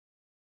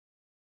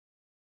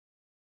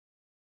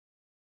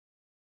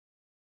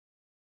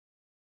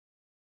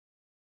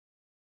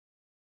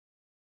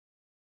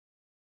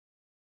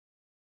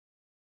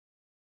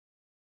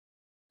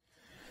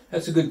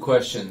That's a good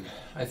question.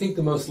 I think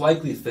the most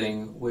likely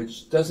thing,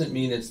 which doesn't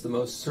mean it's the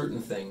most certain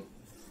thing,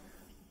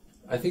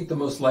 I think the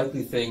most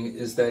likely thing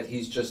is that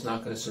he's just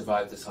not going to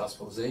survive this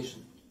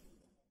hospitalization.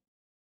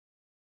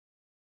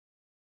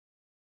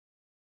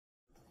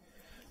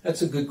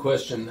 That's a good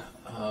question.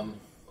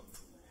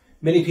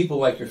 Many people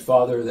like your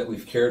father that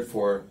we've cared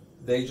for,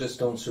 they just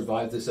don't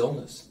survive this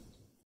illness.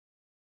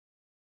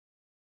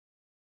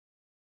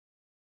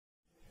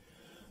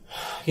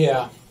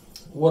 Yeah,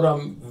 what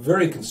I'm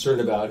very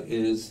concerned about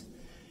is,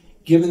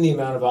 given the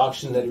amount of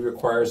oxygen that he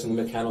requires in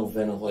the mechanical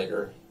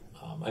ventilator,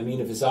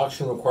 if his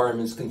oxygen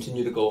requirements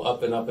continue to go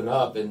up and up and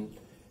up and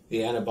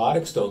the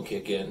antibiotics don't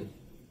kick in,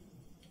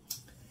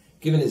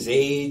 given his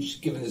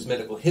age, given his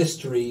medical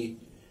history,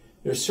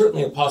 there's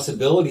certainly a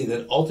possibility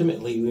that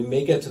ultimately we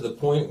may get to the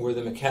point where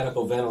the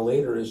mechanical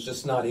ventilator is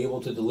just not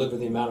able to deliver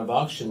the amount of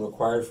oxygen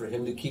required for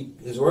him to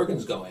keep his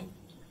organs going.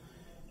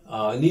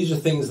 And these are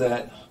things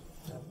that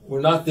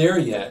we're not there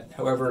yet.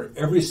 However,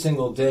 every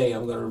single day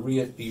I'm going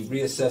to be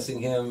reassessing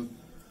him.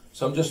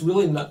 So I'm just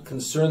really not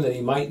concerned that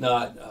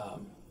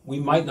we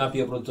might not be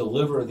able to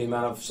deliver the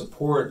amount of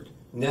support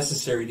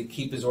necessary to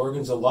keep his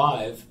organs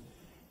alive,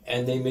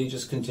 and they may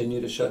just continue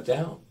to shut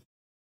down.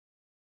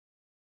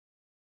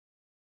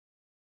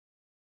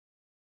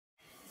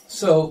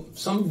 So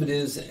some of it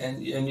is,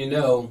 and in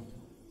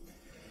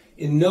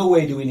no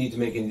way do we need to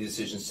make any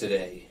decisions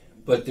today,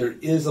 but there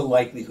is a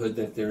likelihood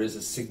that there is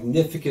a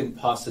significant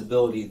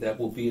possibility that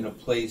we'll be in a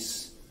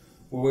place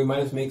where we might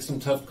have to make some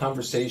tough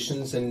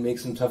conversations and make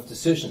some tough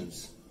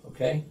decisions,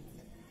 okay?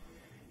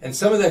 And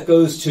some of that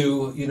goes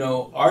to,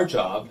 our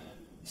job,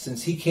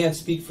 since he can't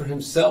speak for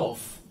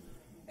himself,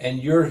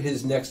 and you're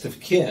his next of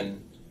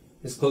kin,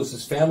 his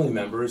closest family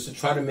member, is to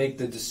try to make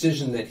the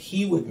decision that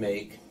he would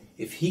make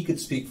if he could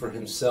speak for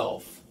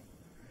himself.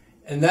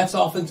 And that's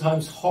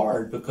oftentimes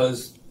hard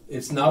because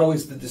it's not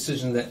always the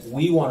decision that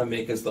we want to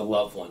make as the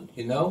loved one,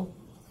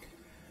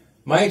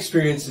 My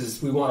experience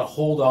is we want to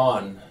hold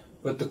on,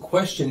 but the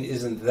question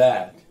isn't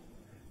that.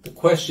 The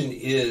question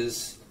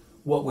is,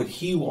 what would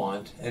he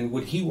want, and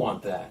would he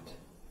want that?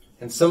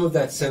 And some of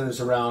that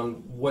centers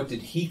around what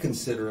did he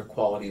consider a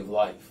quality of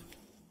life.